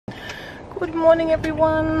Good morning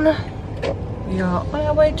everyone. We are on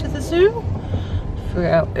our way to the zoo for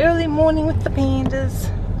our early morning with the pandas.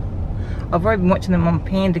 I've already been watching them on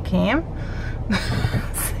Panda Cam.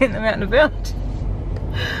 Seeing them out and about.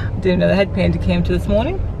 I didn't know they had Panda Cam till this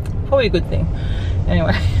morning. Probably a good thing.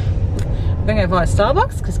 Anyway, I'm going to go via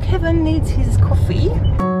Starbucks because Kevin needs his coffee.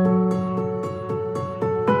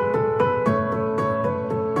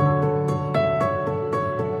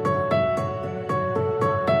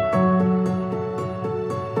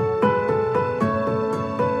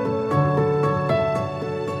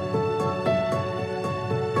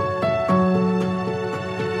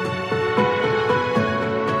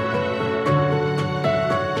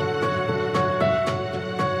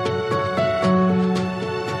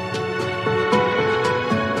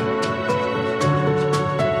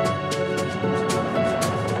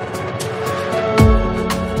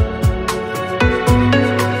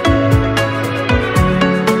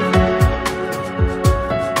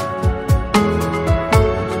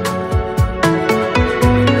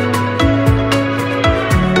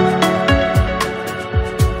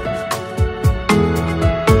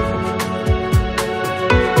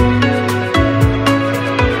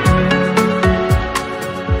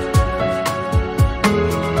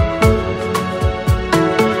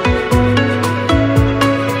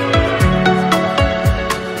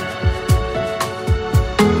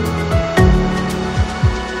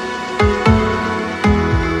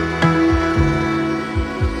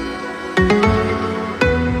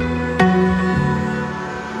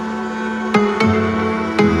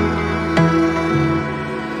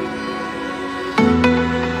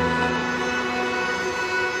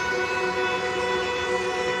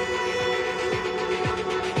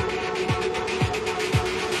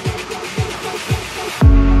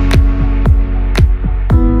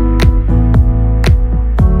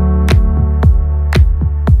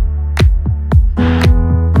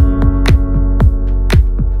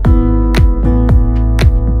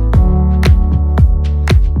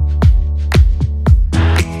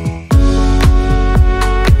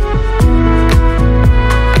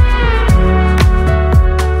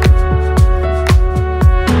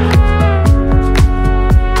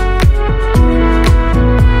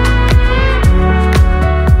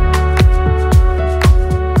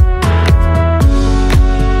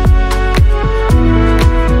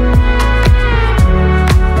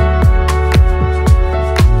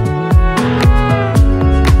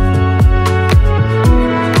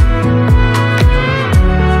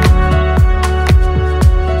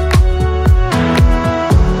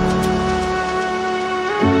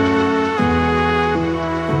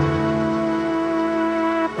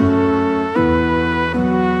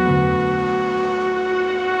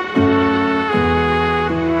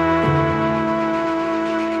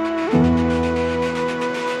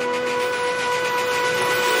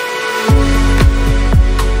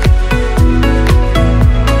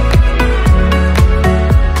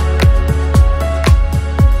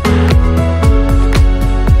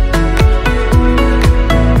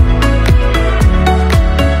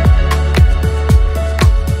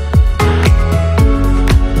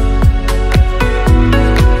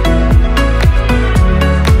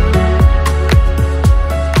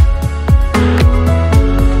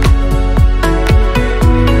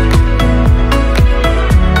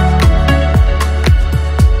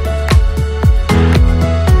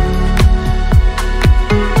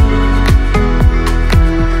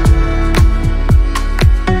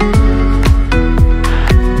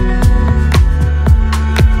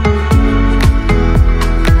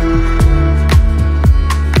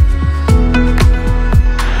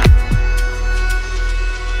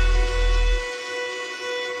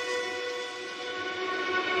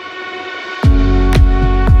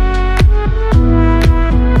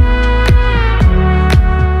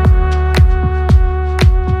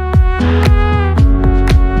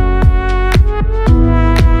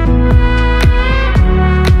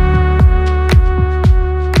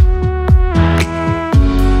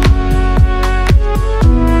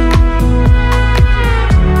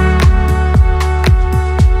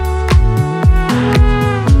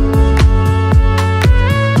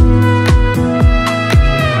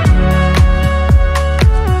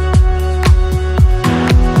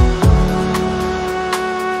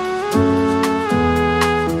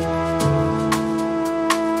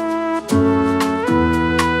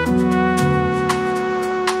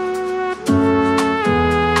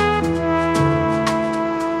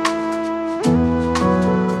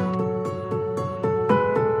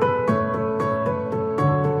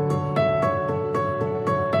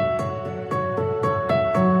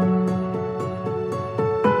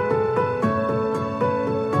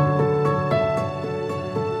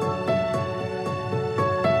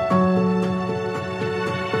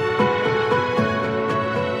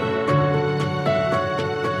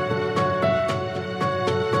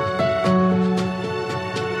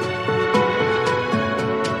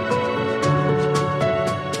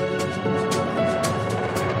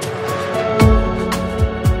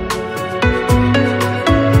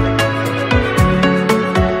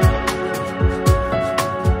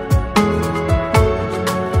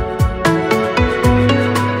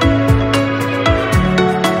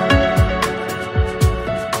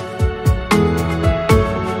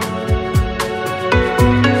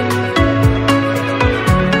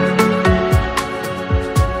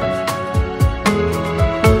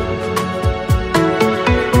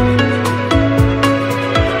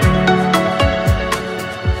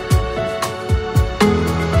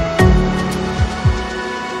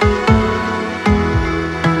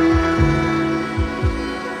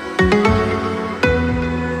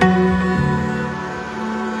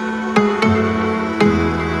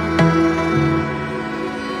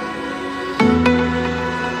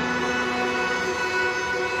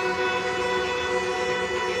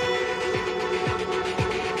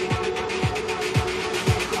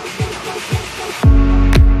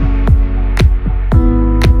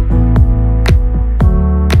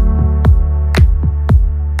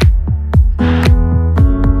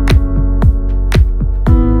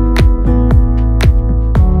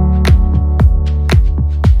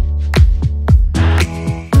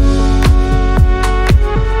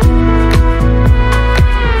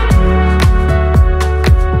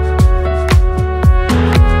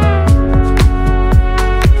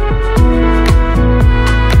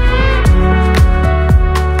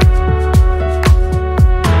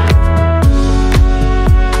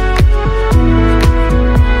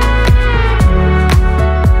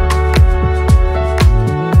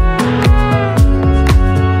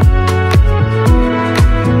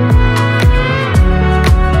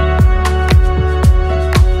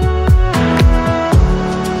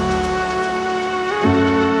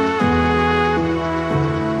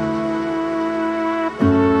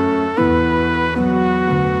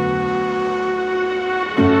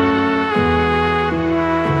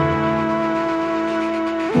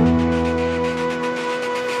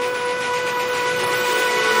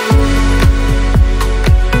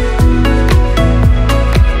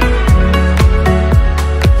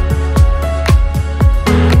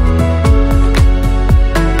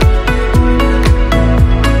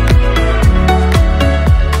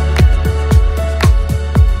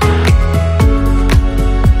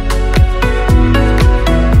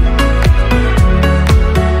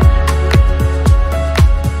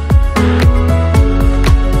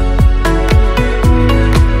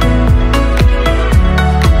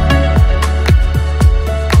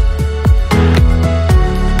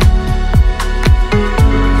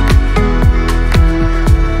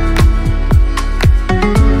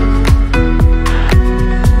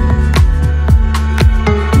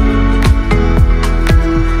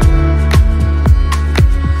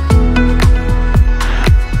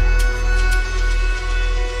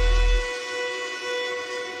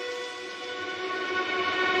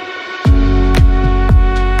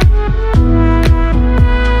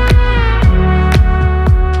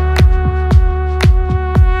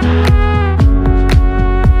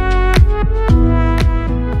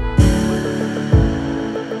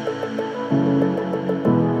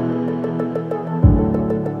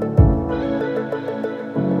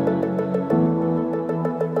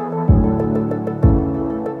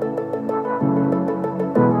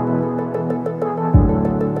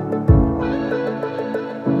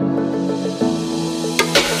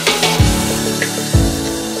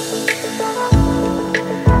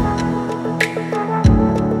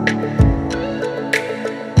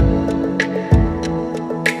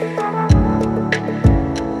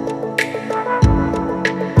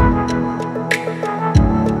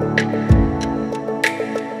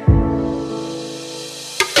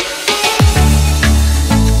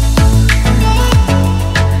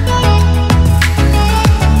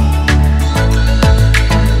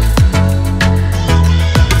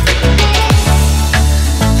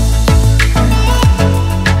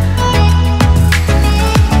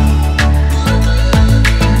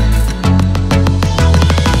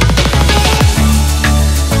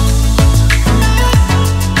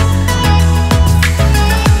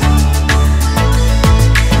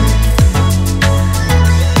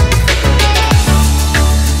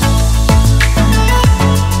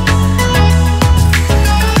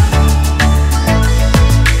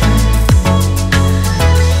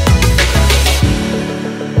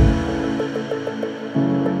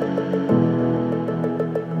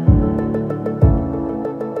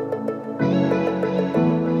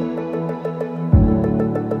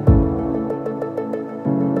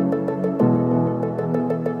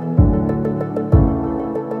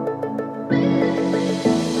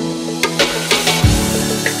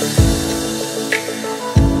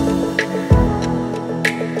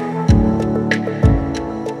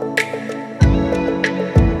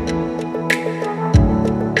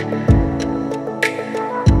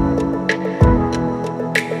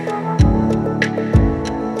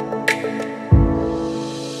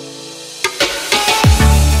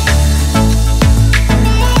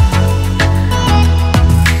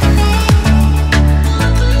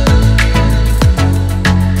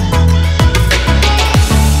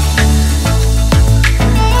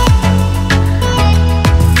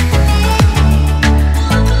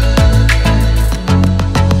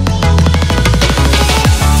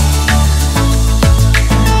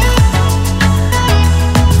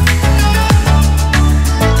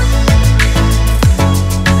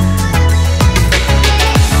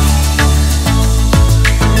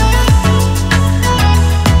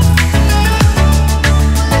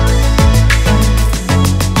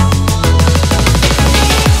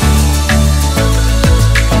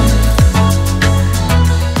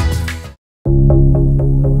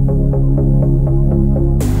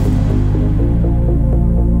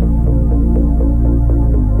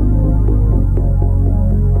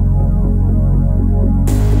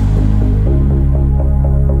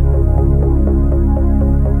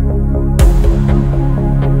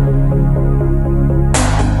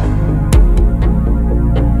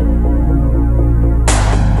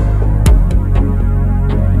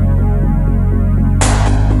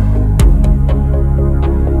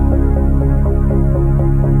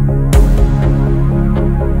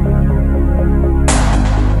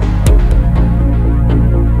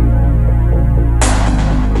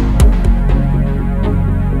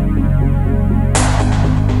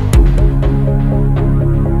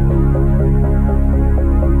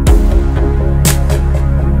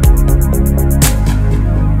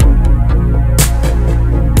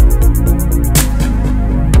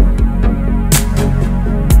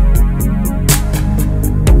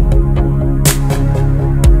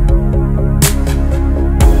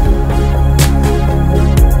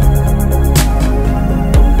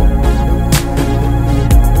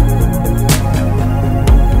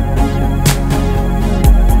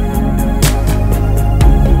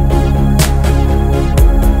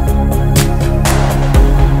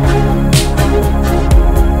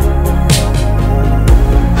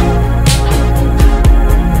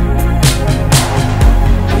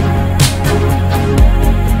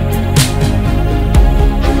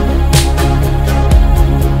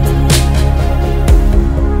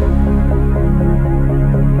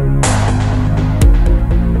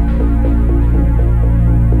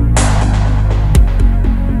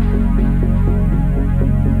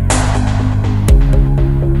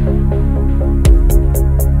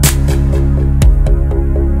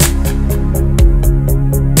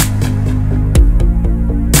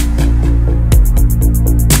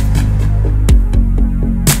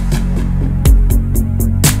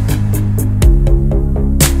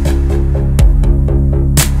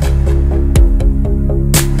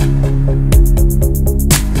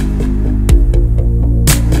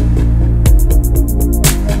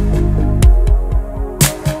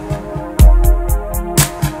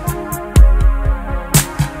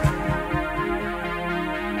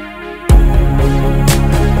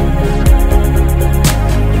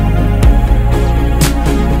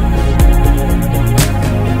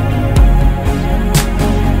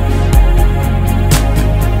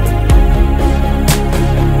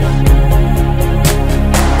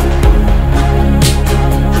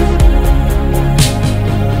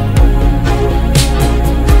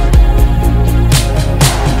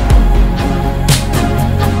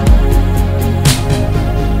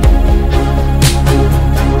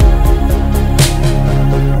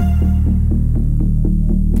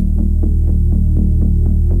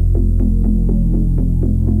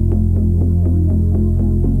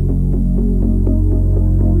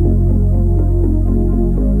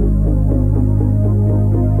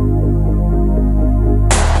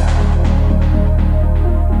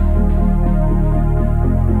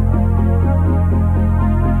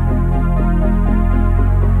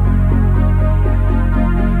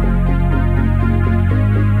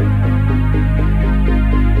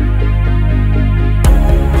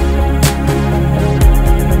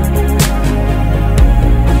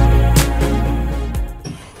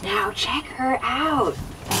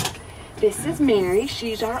 Mary.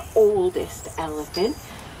 She's our oldest elephant.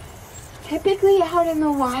 Typically out in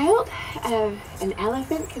the wild, an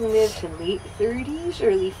elephant can live to late 30s,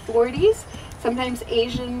 early 40s. Sometimes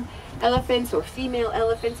Asian elephants or female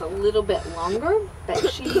elephants a little bit longer, but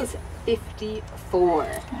she's 54.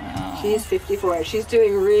 She's 54. She's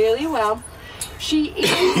doing really well. She is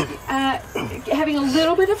having a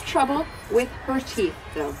little bit of trouble with her teeth,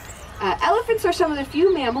 though. Elephants are some of the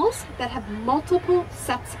few mammals that have multiple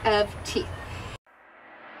sets of teeth.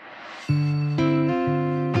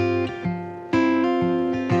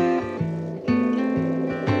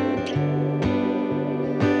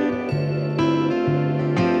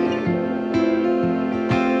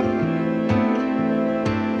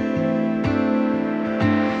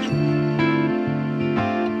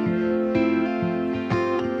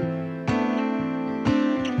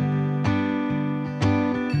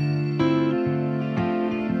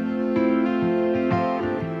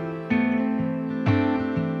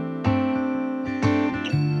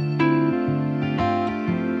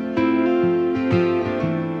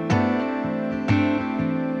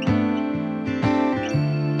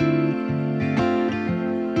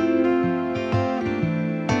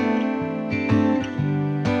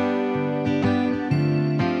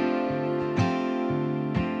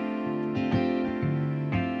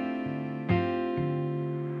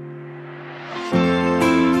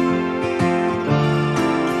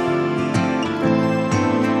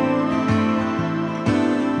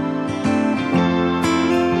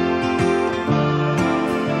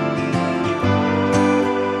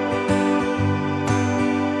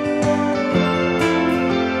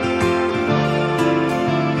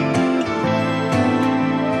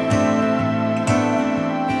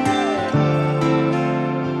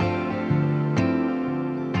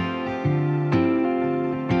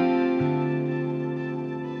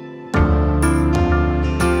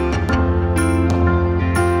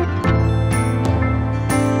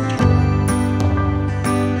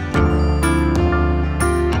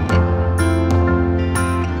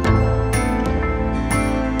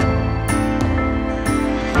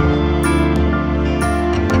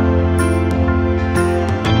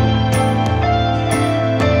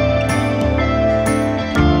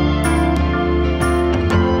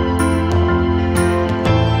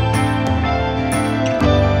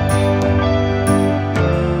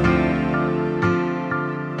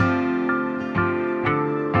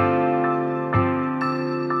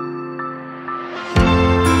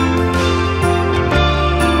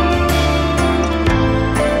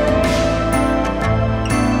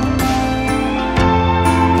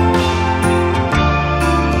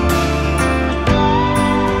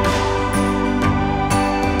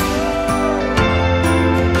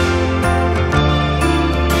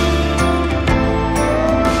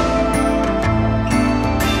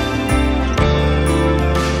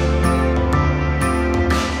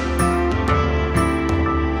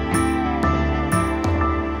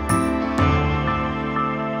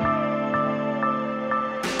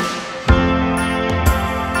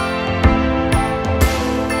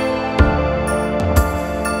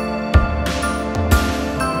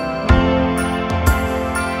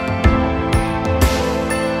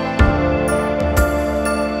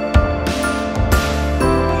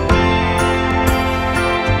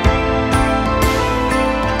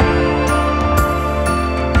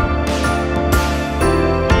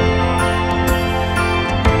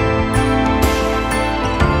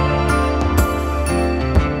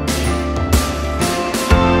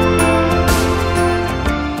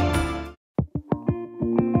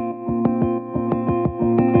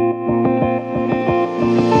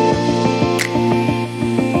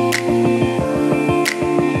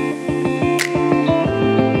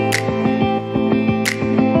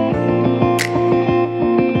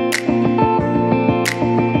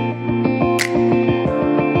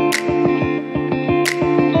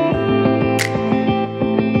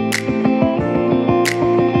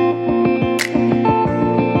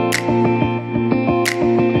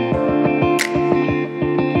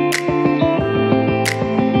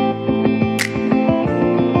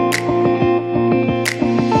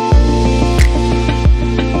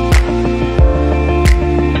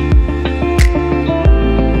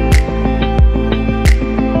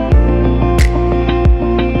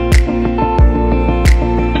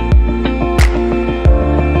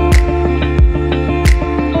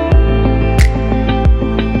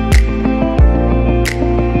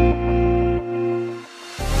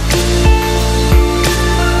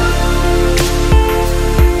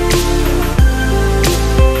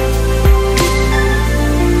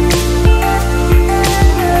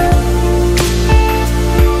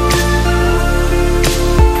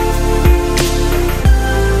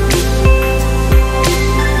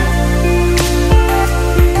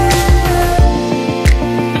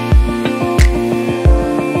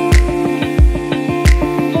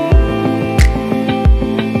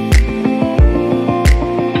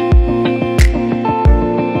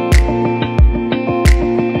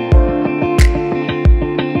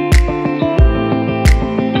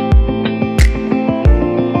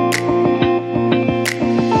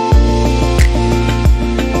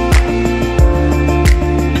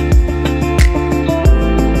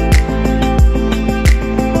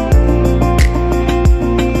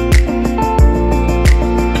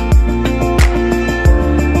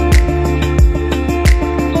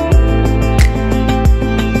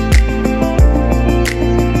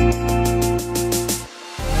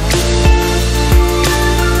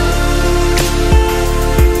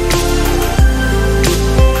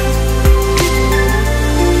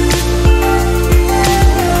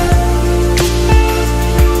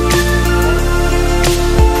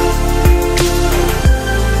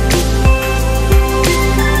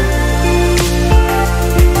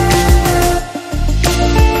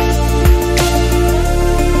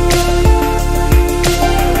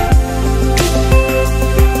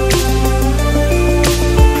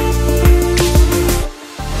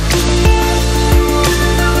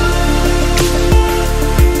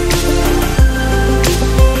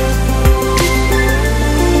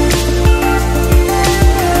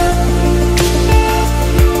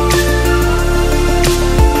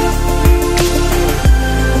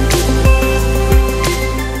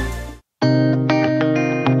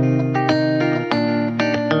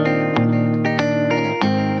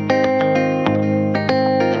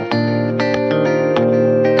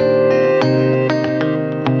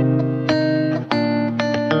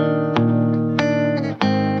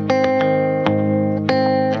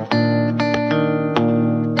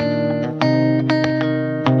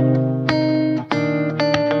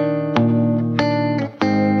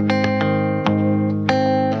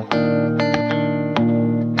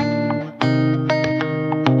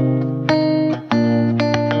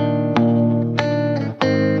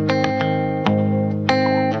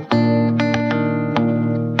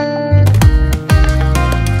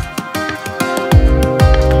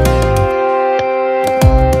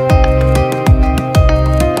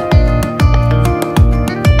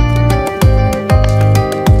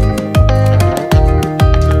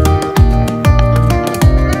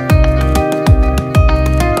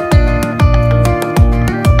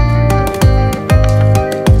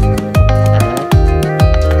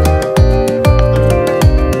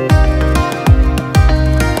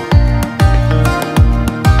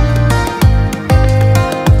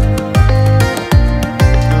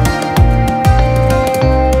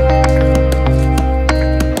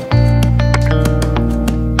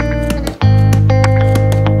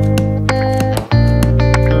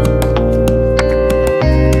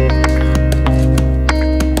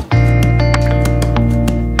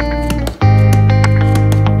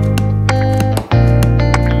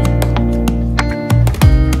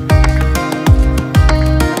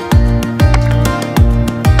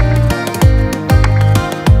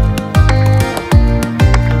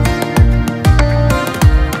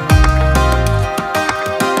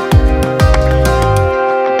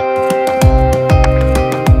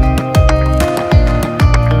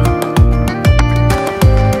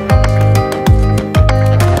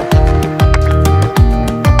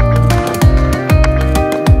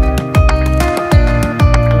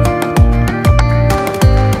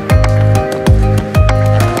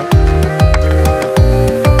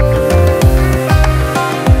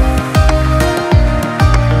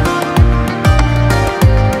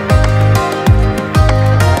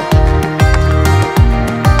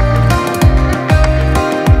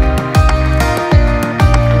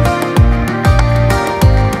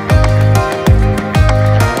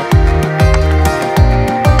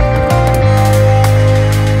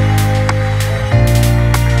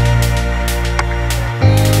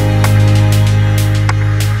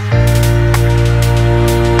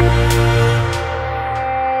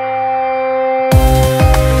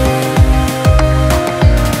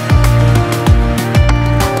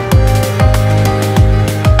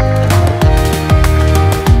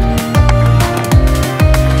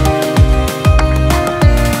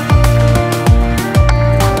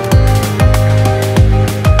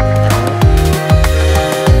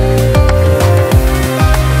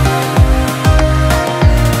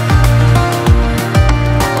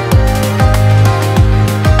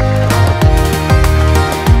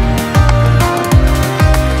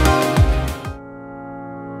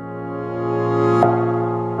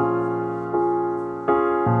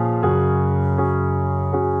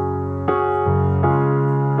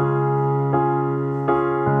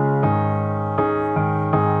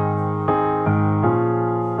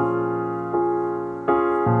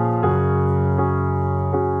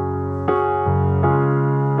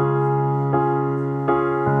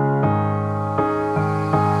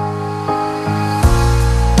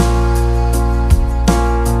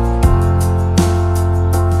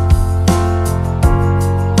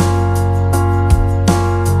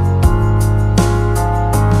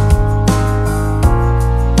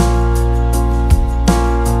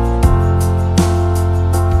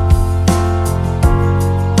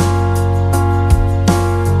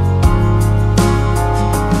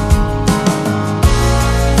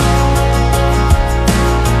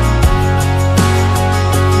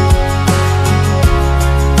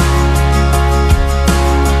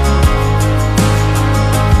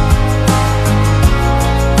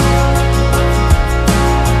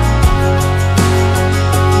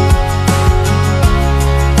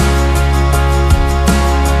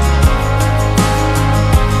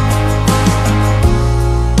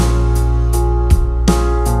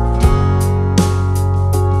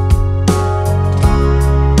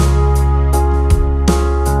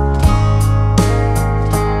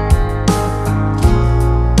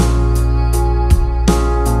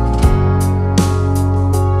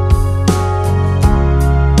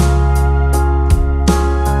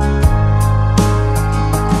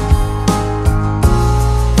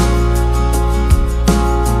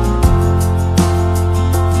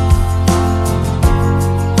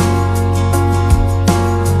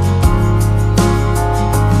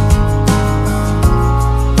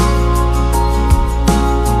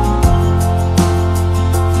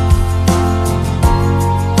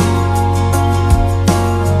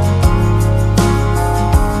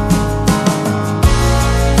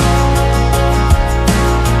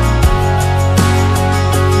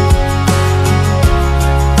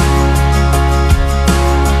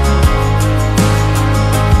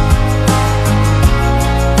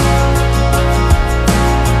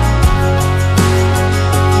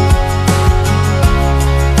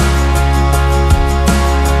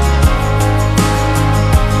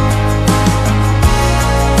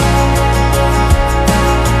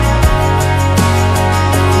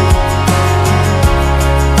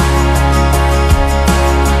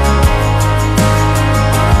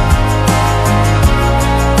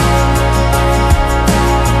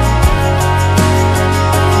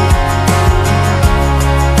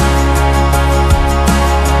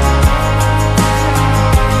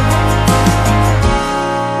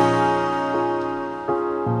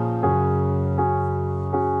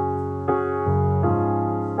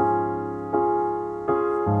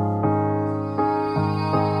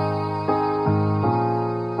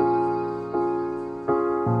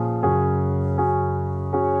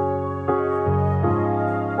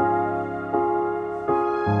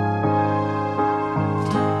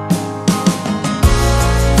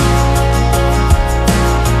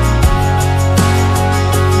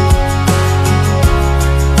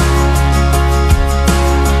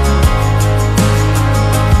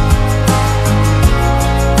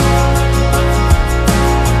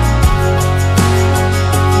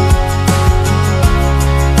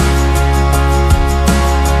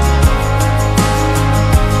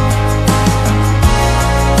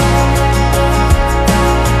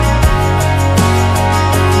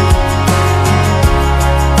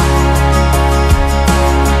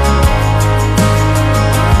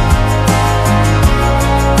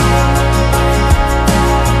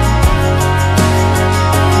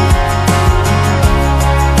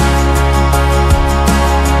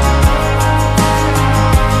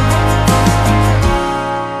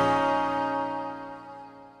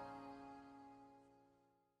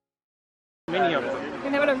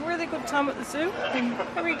 really good time at the zoo. Been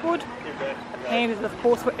very good. The pandas, of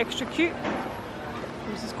course, were extra cute.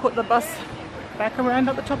 We just caught the bus back around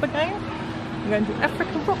at the top again. We're going to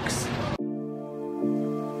African rocks.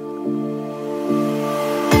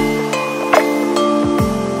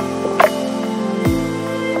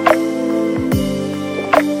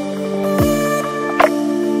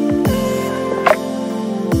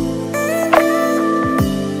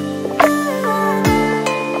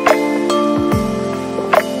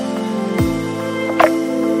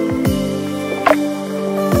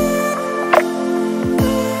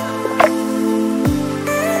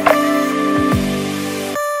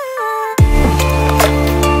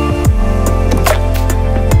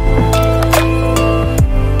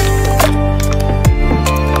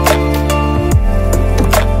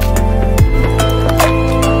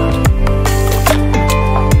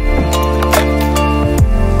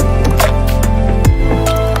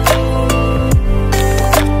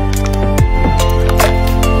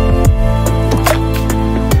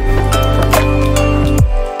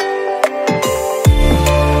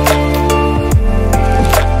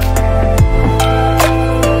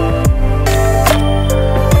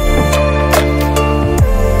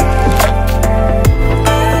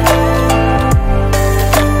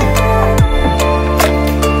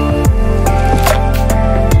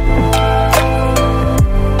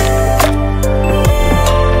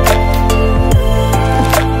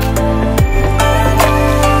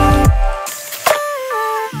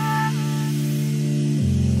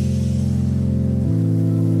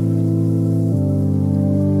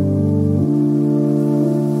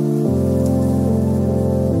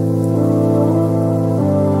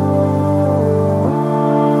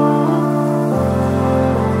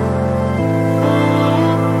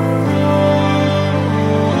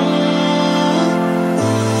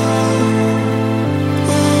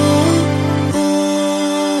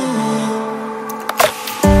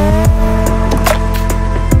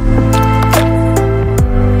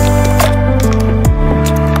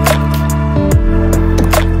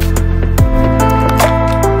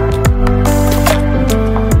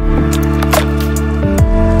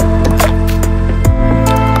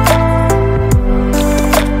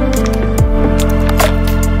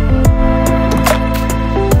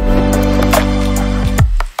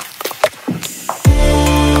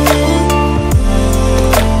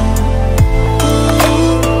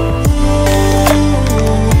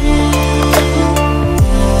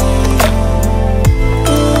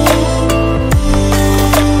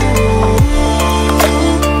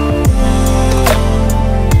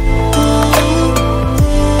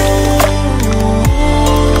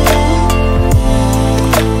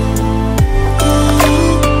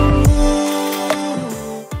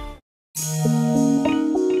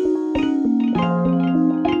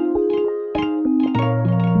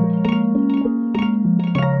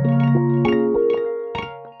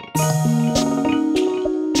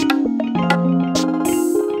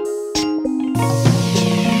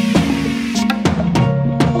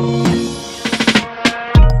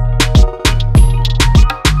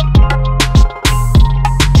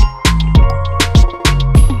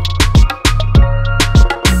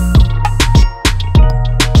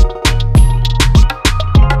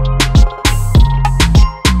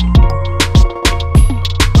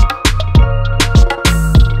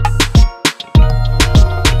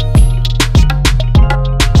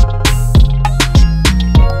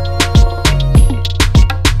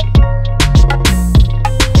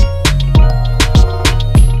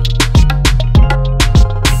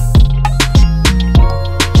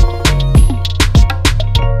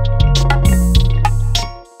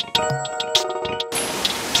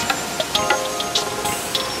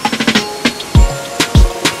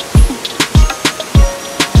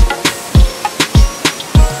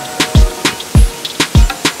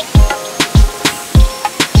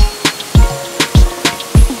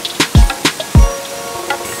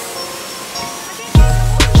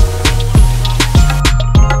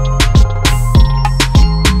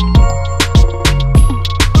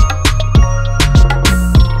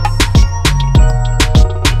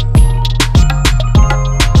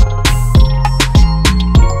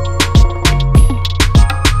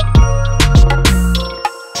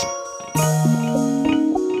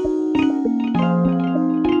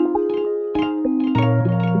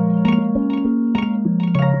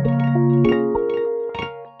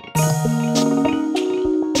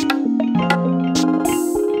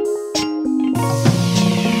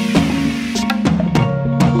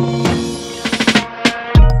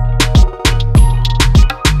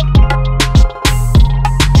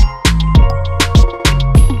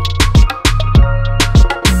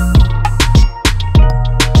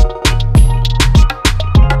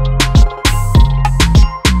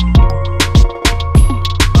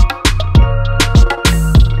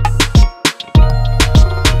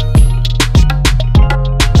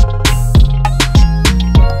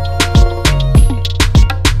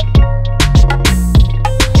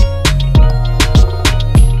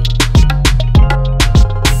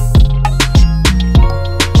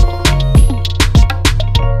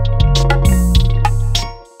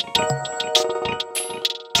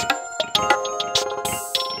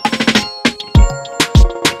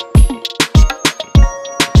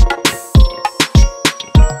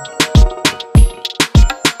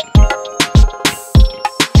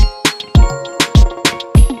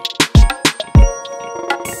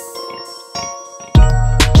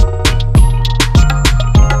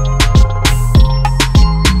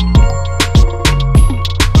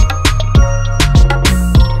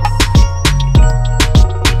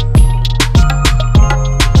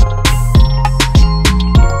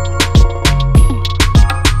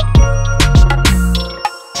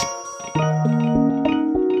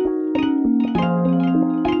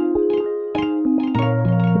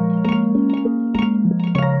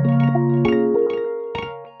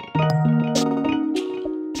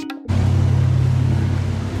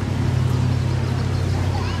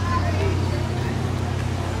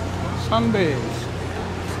 sun bears.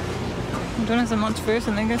 I'm doing some lunch first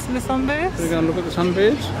and then go to the sun bears. We're going to look at the sun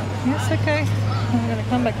bears? Yes, okay. I'm going to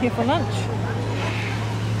come back here for lunch.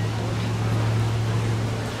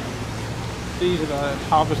 These are the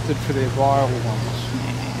harvested for their viral ones.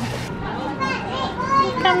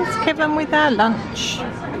 Here comes Kevin with our lunch.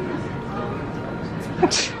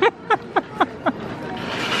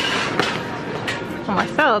 Oh, my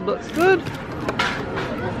salad looks good.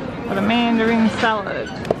 Got a mandarin salad.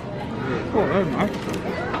 Oh, no, no.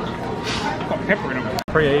 Got pepper in them.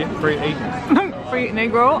 Pre-eaten. Free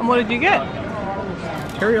egg roll. And what did you get?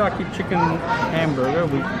 Teriyaki chicken hamburger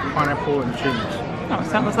with pineapple and cheese. Oh,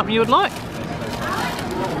 sounds like something you would like.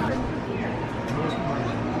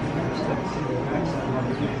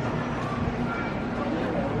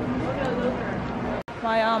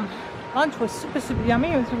 My lunch was super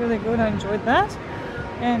yummy. It was really good. I enjoyed that.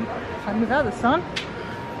 And if I move out of the sun,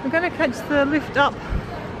 we're going to catch the lift up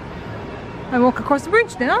and walk across the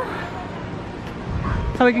bridge now,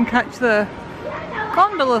 so we can catch the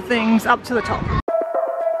gondola things up to the top.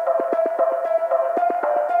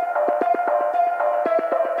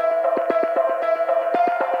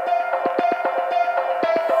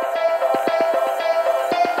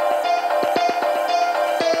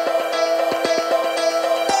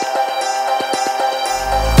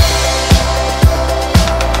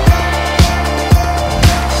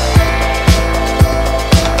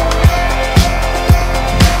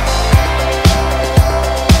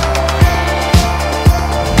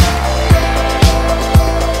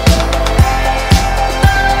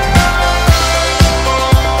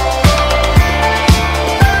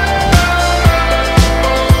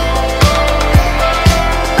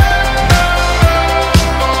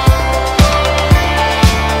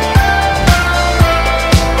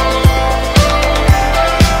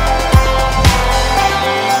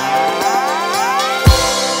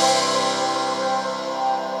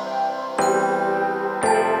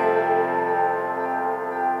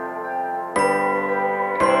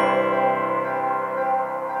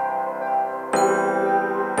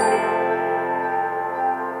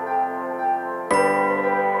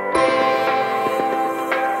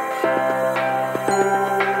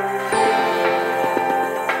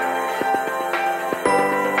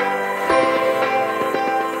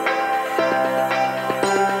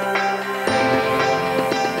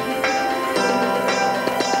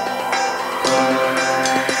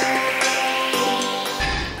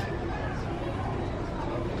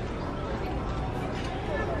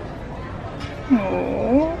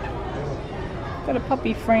 Oh, got a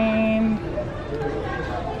puppy friend.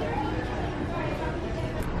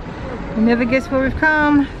 You never guess where we've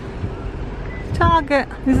come. Target.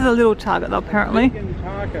 This is a little Target though, apparently.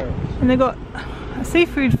 And they've got a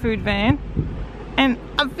seafood food van and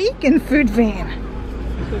a vegan food van.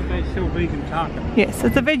 I thought they sell vegan Target. Yes,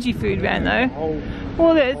 it's a veggie food van though.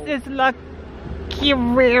 Well, there's like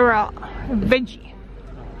Carrera veggie.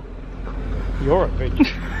 You're a veggie.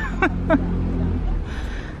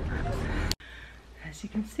 As you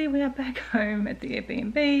can see, we are back home at the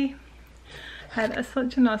Airbnb. Had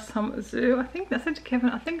such a nice time at the zoo. I said to Kevin,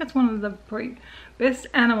 I think that's one of the best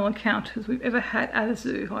animal encounters we've ever had at a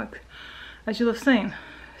zoo. Like, as you'll have seen,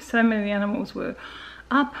 so many animals were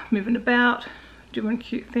up, moving about, doing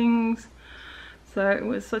cute things. So it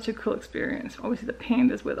was such a cool experience. Obviously the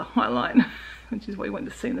pandas were the highlight, which is what we went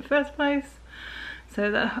to see in the first place. So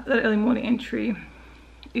that early morning entry,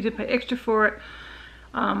 you did pay extra for it.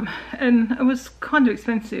 And it was kind of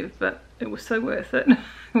expensive, but it was so worth it.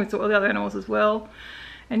 We saw all the other animals as well,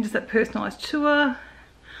 and just that personalised tour,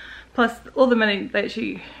 plus all the money that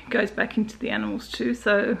actually goes back into the animals too.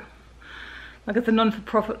 So like, it's a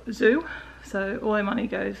non-for-profit zoo, so all their money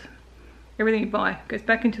goes, everything you buy goes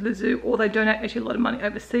back into the zoo, or they donate actually a lot of money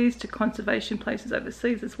overseas to conservation places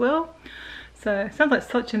overseas as well. So it sounds like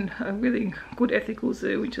such a really good ethical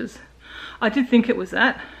zoo, which is, I did think it was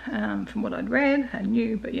that from what I'd read and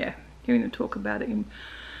knew, but yeah, hearing them talk about it in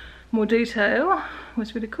more detail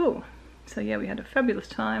was really cool. So yeah, we had a fabulous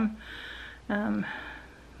time.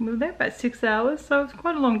 We were there about 6 hours, so it was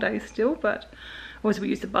quite a long day still, but obviously we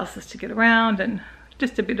used the buses to get around and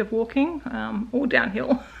just a bit of walking, all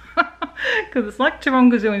downhill, because it's like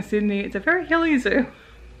Taronga Zoo in Sydney. It's a very hilly zoo.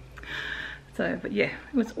 So, but yeah,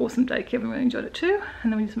 it was an awesome day. Kevin really enjoyed it too.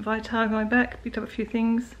 And then we did some Vitar going back, picked up a few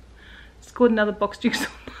things, scored another box jigsaw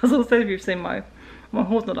puzzle. So if you've seen my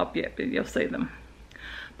haul's not up yet, but you'll see them.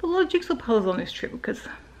 But a lot of jigsaw puzzles on this trip because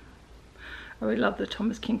I really love the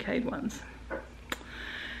Thomas Kincaid ones.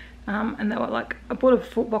 And they were like, I bought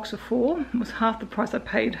a box of 4. It was half the price I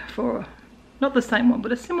paid for, not the same one,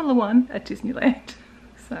 but a similar one at Disneyland.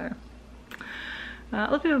 So A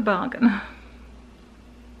little bit of a bargain.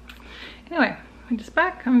 Anyway, I'm just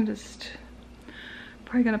back. I'm just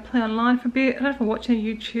probably going to play online for a bit. I don't know if I'm watching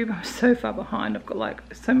YouTube. I'm so far behind. I've got like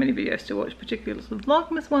so many videos to watch, particularly the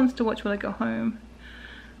Vlogmas ones to watch when I go home.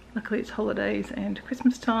 Luckily it's holidays and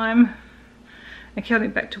Christmas time. And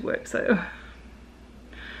counting back to work, so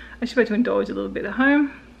I should be able to indulge a little bit at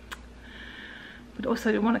home. But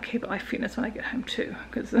also I want to keep eye fitness when I get home too,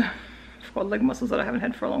 because I've got leg muscles that I haven't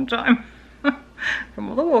had for a long time from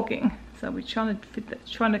all the walking. So we're trying to fit that,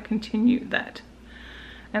 trying to continue that.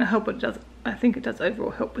 And I hope it does. I think it does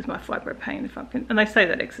overall help with my fibro pain if I can. And they say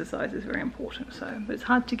that exercise is very important. So, but it's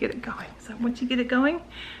hard to get it going. So once you get it going,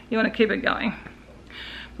 you want to keep it going.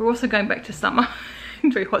 We're also going back to summer.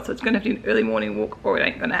 It's very hot, so it's going to have to be an early morning walk, or it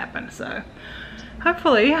ain't going to happen. So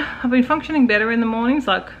hopefully, I've been functioning better in the mornings.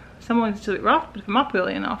 Like some mornings it's a bit rough, but if I'm up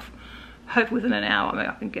early enough, hopefully within an hour, maybe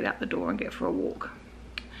I can get out the door and get for a walk.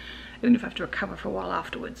 Even if I have to recover for a while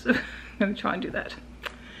afterwards. I'm going to try and do that.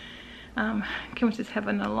 Can we just have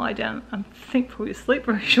a lie down and think probably asleep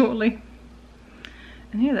very shortly.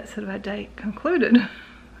 And yeah, that's sort of our day concluded.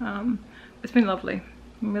 It's been lovely,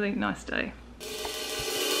 a really nice day.